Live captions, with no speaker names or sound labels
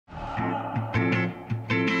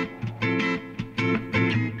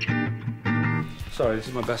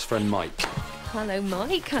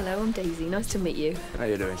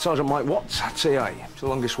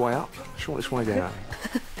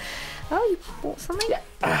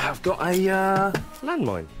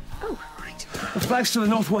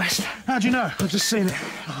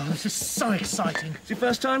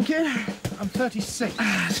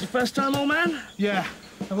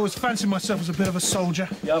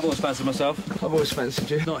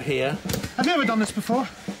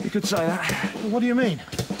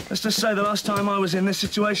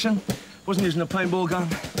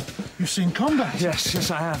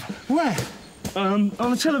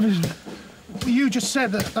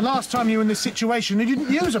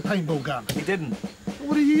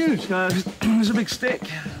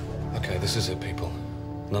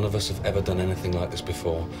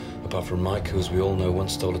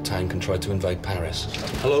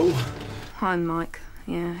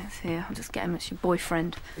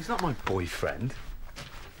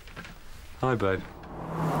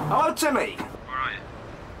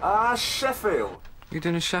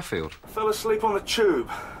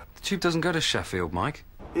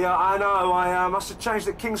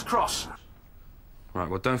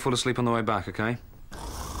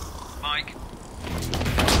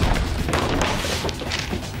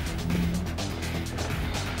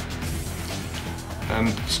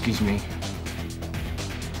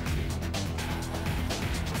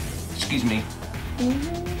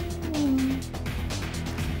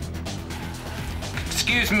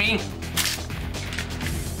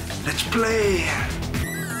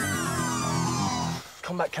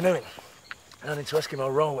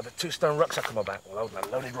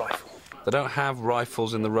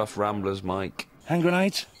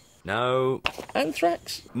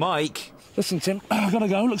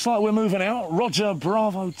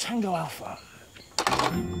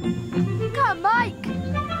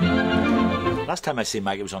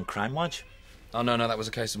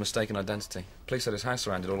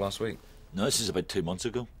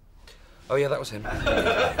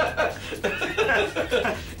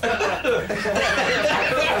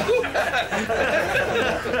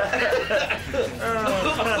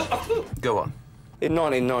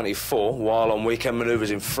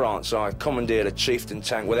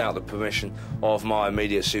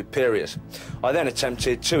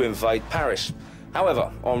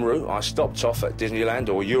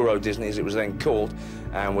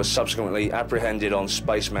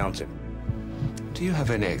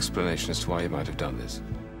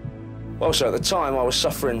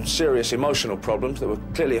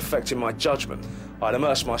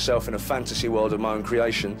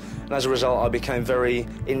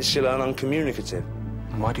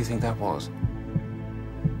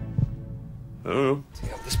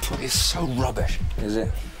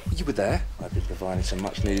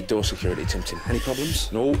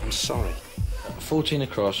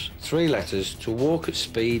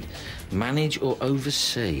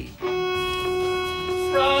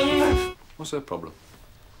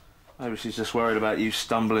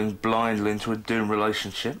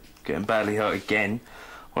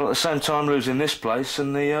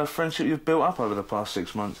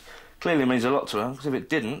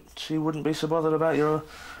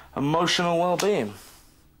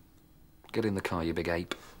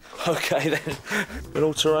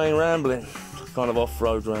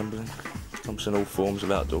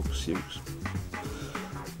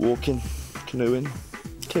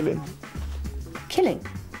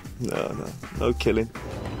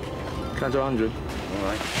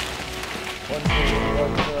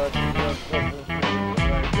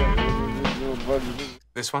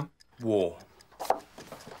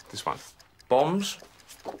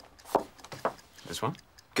This one?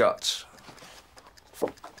 Guts.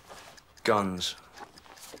 Guns.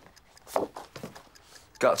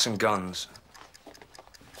 Guts and guns.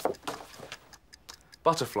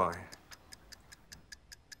 Butterfly.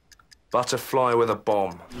 Butterfly with a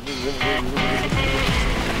bomb.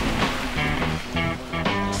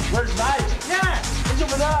 Where's Mike? Yeah, he's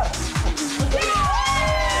over there.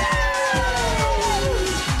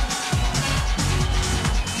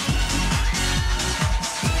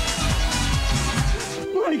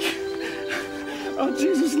 Mike! Oh,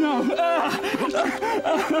 Jesus, no! Medic!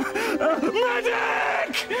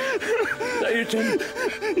 Is that you, Tim?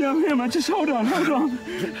 Yeah, I'm here, man. Just hold on.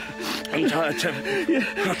 I'm tired, Tim.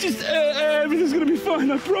 Yeah, just everything's gonna be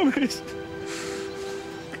fine, I promise.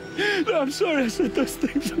 No, I'm sorry I said those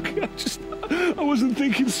things. Okay, I wasn't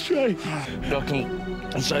thinking straight. I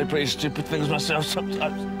can say pretty stupid things myself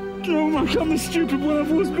sometimes. No, Mike, I'm the stupid one.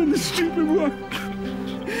 I've always been the stupid one.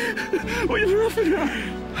 What are you laughing at?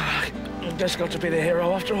 I just got to be the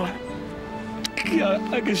hero after all.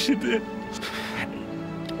 I can sit there.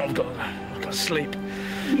 I've got to sleep.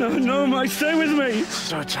 No, Mike, stay with me.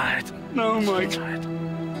 So tired. No, Mike. So tired.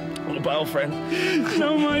 What about our friend?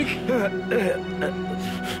 No, Mike.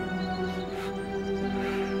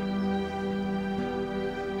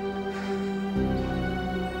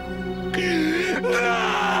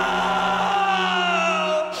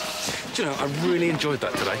 Do you know, I really enjoyed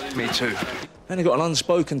that today. Me too. Then you got an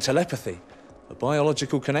unspoken telepathy, a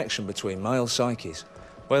biological connection between male psyches.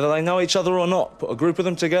 Whether they know each other or not, put a group of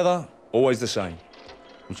them together, always the same.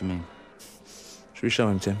 What do you mean? Should we show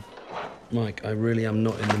him, Tim? Mike, I really am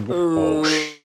not in the... Oh,